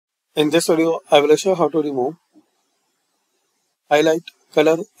In this video, I will show how to remove highlight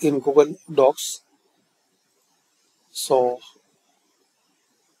color in Google Docs. So,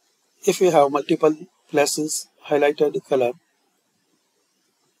 if you have multiple places highlighted color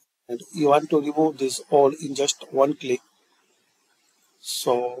and you want to remove this all in just one click,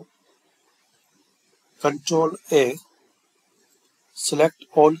 so Control A, select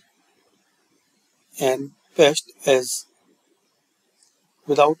all and paste as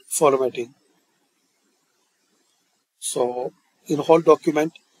without formatting. So, in whole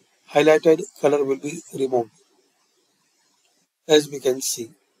document, highlighted color will be removed, as we can see.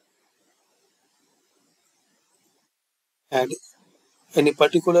 And any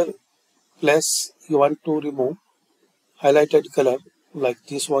particular place you want to remove highlighted color like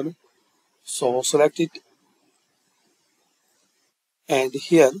this one, so select it, and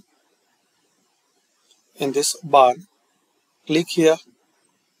here in this bar click here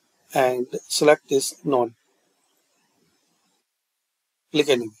and select this none, click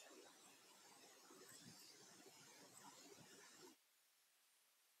anywhere.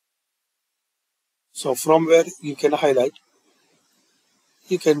 So from where you can highlight,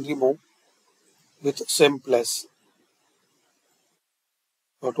 you can remove with same place.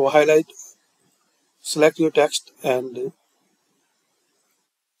 So to highlight, select your text and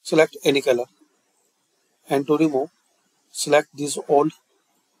select any color, and to remove, select this all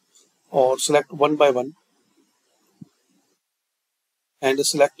or select one by one and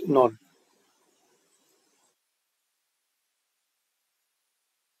select none.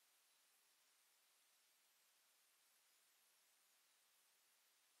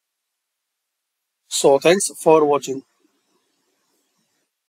 So thanks for watching.